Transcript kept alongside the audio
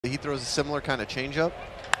He throws a similar kind of changeup.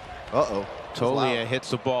 Uh-oh. Toglia hits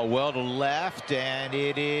the ball well to left, and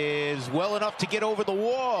it is well enough to get over the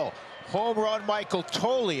wall. Home run, Michael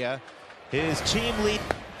Toglia. His team lead.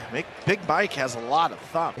 Big Mike has a lot of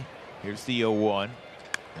thump. Here's the 0-1.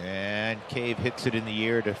 And Cave hits it in the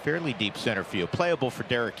air to fairly deep center field. Playable for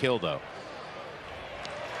Derek Hill, though.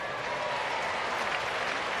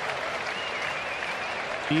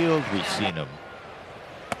 Field, we've seen him.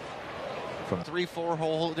 From 3-4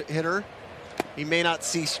 hole hitter. He may not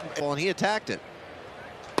see, and he attacked it.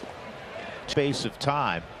 Space of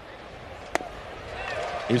time.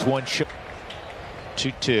 Is one shot.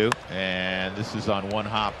 2-2, and this is on one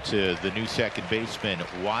hop to the new second baseman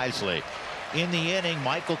Wisely. In the inning,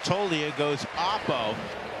 Michael Toglia goes oppo,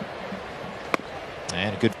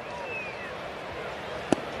 and good.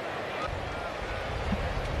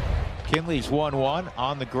 Kinley's 1-1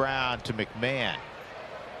 on the ground to McMahon.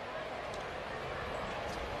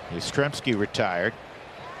 Yastrzemski retired.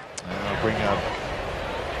 And I'll bring up.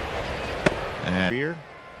 And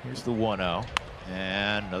here's the 1-0.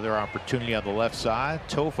 And another opportunity on the left side.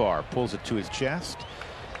 Tovar pulls it to his chest.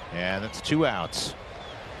 And that's 2 outs.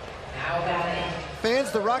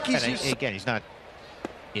 Fans, the Rockies. And again, he's not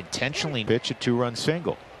intentionally pitch a 2-run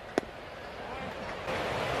single.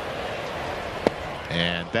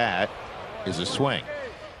 And that is a swing.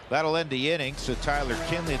 That'll end the inning. So Tyler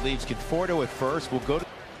Kinley leads Conforto at first. We'll go to.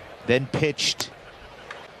 Then pitched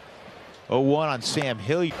 0-1 on Sam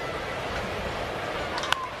Hilliard.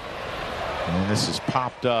 And this is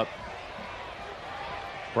popped up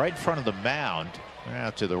right in front of the mound,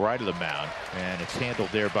 out to the right of the mound, and it's handled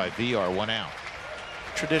there by VR. 1 out.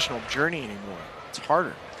 Traditional journey anymore. It's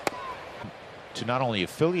harder. To not only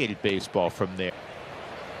affiliated baseball from there.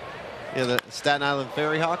 Yeah, the Staten Island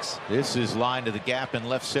Ferry Hawks. This is line to the gap in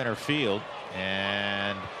left center field,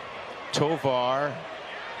 and Tovar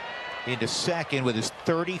into second with his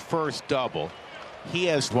 31st double. He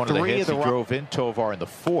has one of the hits. He drove in Tovar in the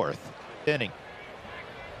 4th inning.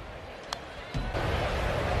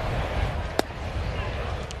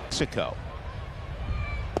 Mexico.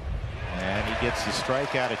 And he gets the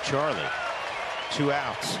strikeout at Charlie. 2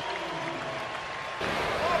 outs.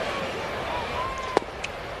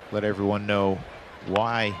 Let everyone know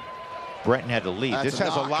why Brenton had to leave. This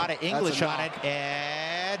has a lot of English on it,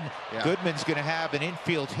 and Goodman's going to have an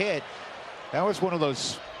infield hit. That was one of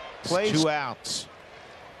those plays. 2 outs.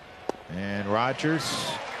 And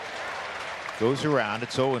Rogers goes around.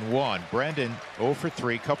 It's 0-1. Brendan 0 for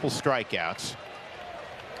 3, couple strikeouts.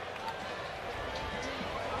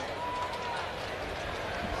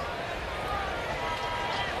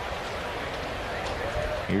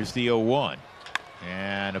 Here's the 0-1.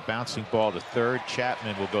 And a bouncing ball to third.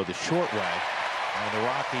 Chapman will go the short way. And the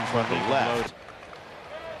Rockies run the left.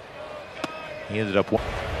 He ended up.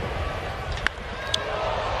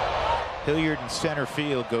 Hilliard in center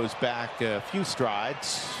field goes back a few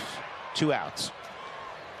strides. 2 outs.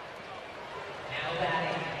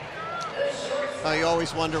 You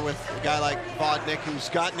always wonder with a guy like Vodnik, who's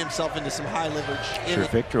gotten himself into some high leverage. Sure,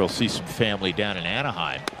 Victor will see some family down in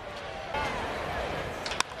Anaheim.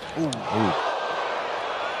 Ooh.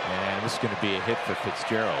 And this is going to be a hit for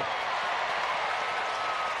Fitzgerald.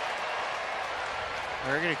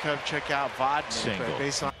 They're going to come check out Vodnik. Single.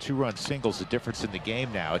 Based on 2-run singles, the difference in the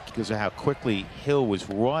game now because of how quickly Hill was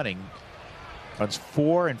running. Runs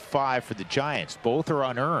 4 and 5 for the Giants. Both are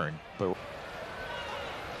unearned.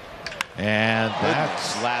 And that's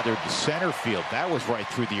slathered to center field. That was right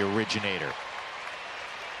through the originator.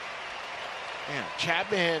 Man,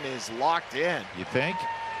 Chapman is locked in. You think?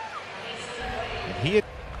 And he had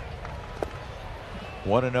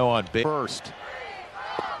 1-0 on big first.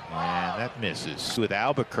 And that misses with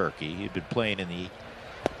Albuquerque. He'd been playing in the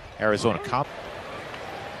Arizona Cup.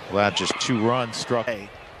 Allowed just 2 runs, struck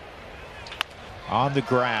on the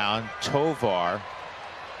ground. Tovar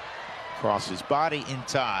crosses body in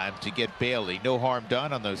time to get Bailey. No harm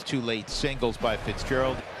done on those 2 late singles by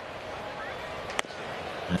Fitzgerald.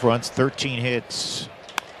 Fronts 13 hits.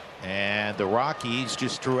 And the Rockies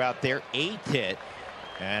just threw out their 8th hit.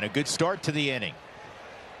 And a good start to the inning.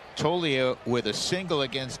 Toglia with a single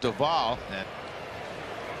against Duvall.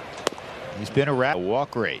 He's been around. A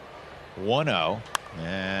walk rate 1-0,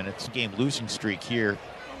 and it's a game losing streak here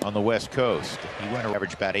on the West Coast. He went to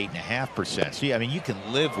average about 8.5%. So yeah, I mean, you can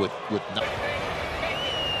live with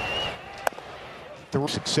through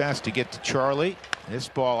success to get to Charlie. This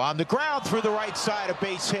ball on the ground through the right side, a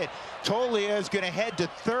base hit. Toglia is going to head to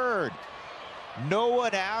third. No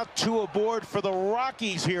one out, 2 aboard for the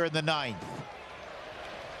Rockies here in the 9th.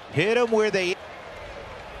 Hit them where they.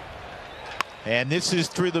 And this is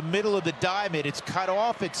through the middle of the diamond. It's cut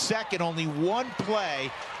off at second. Only one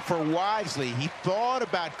play for Wisely. He thought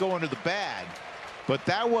about going to the bag, but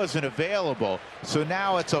that wasn't available. So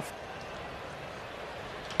now it's a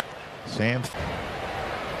Sam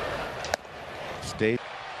State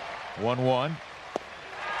 1-1.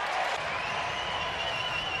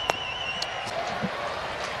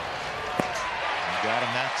 Got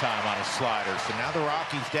him that time on a slider. So now the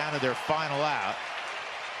Rockies down to their final out.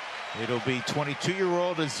 It'll be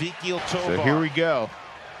 22-year-old Ezekiel Tovar. So here we go.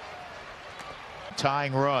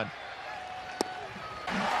 Tying run.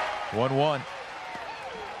 1-1.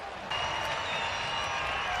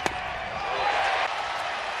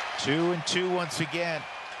 Two and two once again.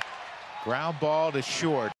 Ground ball to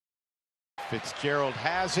short. Fitzgerald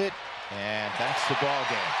has it, and that's the ball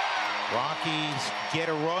game. Rockies get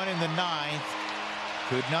a run in the ninth.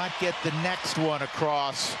 Could not get the next one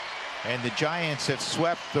across, and the Giants have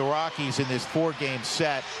swept the Rockies in this 4-game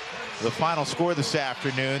set. The final score this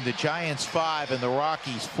afternoon, the Giants 5 and the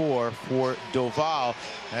Rockies 4 for Doval.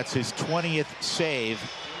 That's his 20th save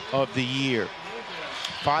of the year.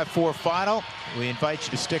 5-4 final. We invite you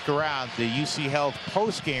to stick around. The UC Health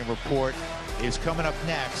post-game report is coming up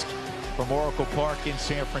next from Oracle Park in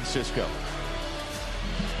San Francisco.